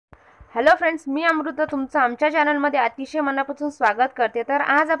Hello friends, मी अमृता तुमचं आमच्या चॅनलमध्ये अतिशय मनापासून स्वागत करते। तर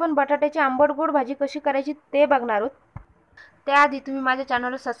आज आपण बटाट्याची आंबट गोड भाजी कशी करायची ते बघणार आहोत। त्याआधी तुम्ही माझ्या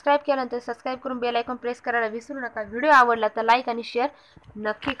चॅनलला सबस्क्राइब केल्यानंतर सबस्क्राइब करून बेल आयकॉन प्रेस करायला विसरू नका। व्हिडिओ आवडला तर लाईक आणि शेअर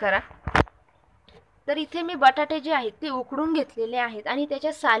नक्की करा। तर इथे मी बटाटे जे आहेत ते उकडून घेतलेले आहेत आणि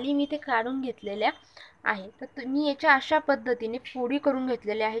त्याच्या साली मी ते काढून घेतलेल्या आहेत। तर मी याच्या अशा पद्धतीने फोडी करून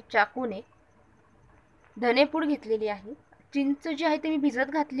घेतलेल्या आहेत चाकूने। धनेपूड घेतलेली आहे। चिंच जी आहे ती मी भिजत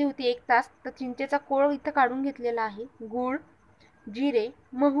घातली होती 1 तास। तर चिंचेचा कोळ इथं काढून घेतलेला आहे। गूळ, जिरे,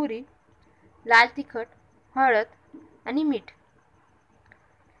 मोहरी, लाल तिखट, हळद आणि मीठ।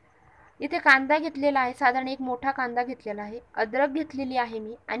 इथे कांदा घेतलेला आहे, साधारण एक मोठा कांदा घेतलेला आहे। अद्रक घेतलेली आहे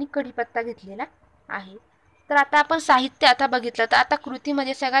मी आणि कढीपत्ता घेतलेला आहे। तर आता आपण साहित्य आता बघितलं तर आता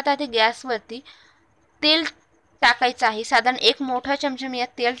कृतीमध्ये सगळ्यात आधी गॅसवरती तेल टाकायचं आहे। साधारण 1 मोठा चमचा मी यात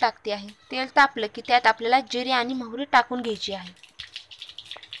तेल टाकते आहे। तेल तापलं की त्यात आपल्याला जिरे आणि मोहरी टाकून घ्यायची आहे।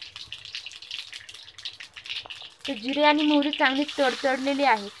 तर जिरे आणि मोहरी चांगली तडतडलेली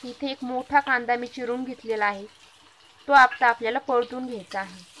आहे। इथे एक मोठा कांदा मी चिरून घेतलेला आहे, तो आता आपल्याला परतून घ्यायचा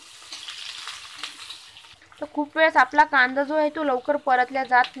आहे। तर खूप वेळेस आपला कांदा जो आहे तो लवकर परतला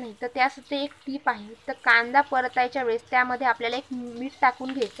जात नाही, तर त्यासाठी एक टीप आहे। तर कांदा परतायच्या वेळेस त्यामध्ये आपल्याला एक मीठ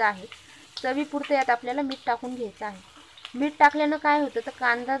टाकून घ्यायचं आहे। चवीपुरतं यात आपल्याला मीठ टाकून घ्यायचं आहे। मीठ टाकल्यानं काय होतं तर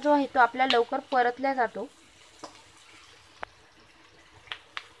कांदा जो आहे तो आपला लवकर परतला जातो।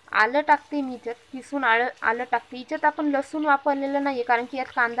 आलं टाकते मी याच्यात, किसून आलं टाकते। याच्यात आपण लसूण वापरलेलं नाही, कारण की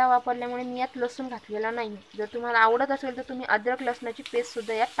यात कांदा वापरल्यामुळे मी यात लसूण घातलेला नाही। जर तुम्हाला आवडत असेल तर तुम्ही अद्रक लसणाची पेस्ट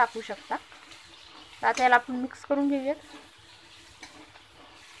सुद्धा यात टाकू शकता। तर आता याला आपण मिक्स करून घेऊयात।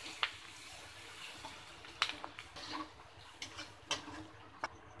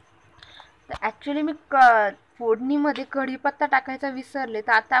 तर ॲक्च्युली मी फोडणीमध्ये कढीपत्ता टाकायचा विसरले,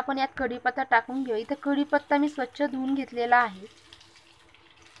 तर आता आपण यात कढीपत्ता टाकून घेऊ। इथे कढीपत्ता मी स्वच्छ धुवून घेतलेला आहे।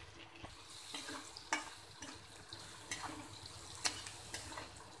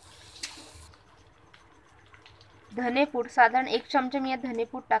 धनेपूड साधारण 1 चमचा मी यात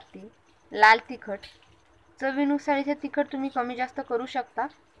धनेपूड टाकते। लाल तिखट, चवीनुसार इथे तिखट तुम्ही कमी जास्त करू शकता।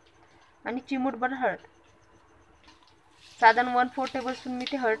 आणि चिमूटभर हळद, साधारण 1/4 टेबलस्पून मी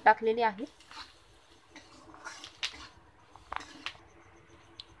ते हळद टाकलेली आहे।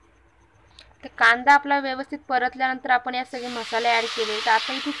 तर कांदा आपला व्यवस्थित परतल्यानंतर आपण या सगळे मसाले ॲड केले। तर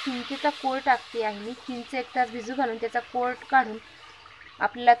आता इथे चिंचेचा कोळ टाकते आहे मी। चिंच 1 तास भिजू घालून त्याचा कोळ काढून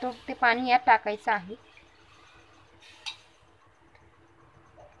आपल्याला ते पाणी यात टाकायचं आहे।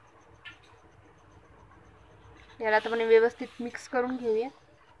 याला आपण व्यवस्थित मिक्स करून घेऊया।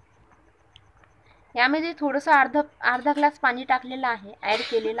 यामध्ये थोडंसं अर्धा ग्लास पाणी टाकलेलं आहे, ॲड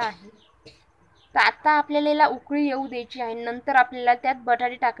केलेलं आहे। तर आता आपल्याला याला उकळी येऊ द्यायची आहे। नंतर आपल्याला त्यात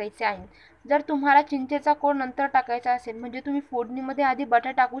बटाटे टाकायचे आहेत। जर तुम्हाला चिंचेचा कोळ नंतर टाकायचा असेल, म्हणजे तुम्ही फोडणीमध्ये आधी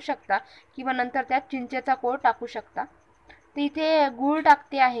बटाटे टाकू शकता किंवा नंतर त्यात चिंचेचा कोळ टाकू शकता। तर इथे गूळ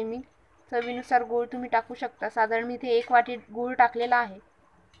टाकते आहे मी, चवीनुसार गूळ तुम्ही टाकू शकता। साधारण मी इथे 1 वाटी गूळ टाकलेला आहे।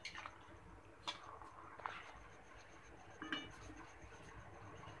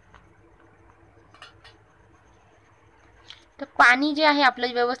 तर पाणी जे आहे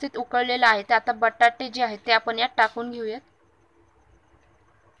आपलं व्यवस्थित उकळलेलं आहे। तर आता बटाटे जे आहेत ते आपण यात टाकून घेऊयात।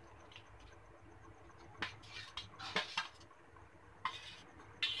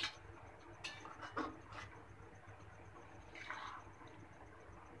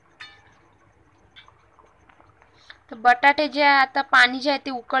 तर बटाटे जे आहे आता पाणी जे आहे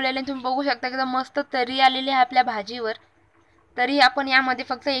ते उकळलेले तुम्ही बघू शकता, एकदम मस्त तरी आलेली आहे आपल्या भाजीवर। तरी आपण यामध्ये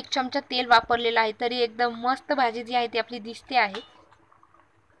फक्त 1 चमचा तेल वापरलेलं आहे, तरी एकदम मस्त भाजी जी आहे ती आपली दिसते आहे।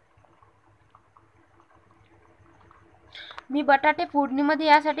 मी बटाटे फोडणीमध्ये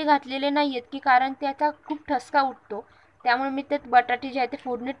यासाठी घातलेले नाहीयेत की कारण त्याचा खूप ठसका उठतो, त्यामुळे मी त्यात बटाटे जे आहे ते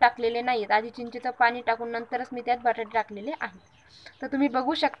फोडणीत टाकलेले नाहीयेत। आधी चिंचेचं पाणी टाकून नंतरच मी त्यात बटाटे टाकलेले आहेत। तर तुम्ही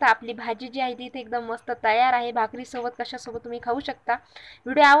बघू शकता आपली भाजी जी आहे ती इथे एकदम मस्त तयार आहे। भाकरीसोबत कशासोबत तुम्ही खाऊ शकता।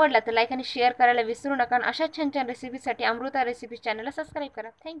 व्हिडिओ आवडला तर लाईक आणि शेअर करायला विसरू नका। अशा छान छान रेसिपीसाठी अमृता रेसिपी चॅनलला सबस्क्राईब करा।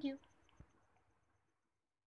 थँक्यू।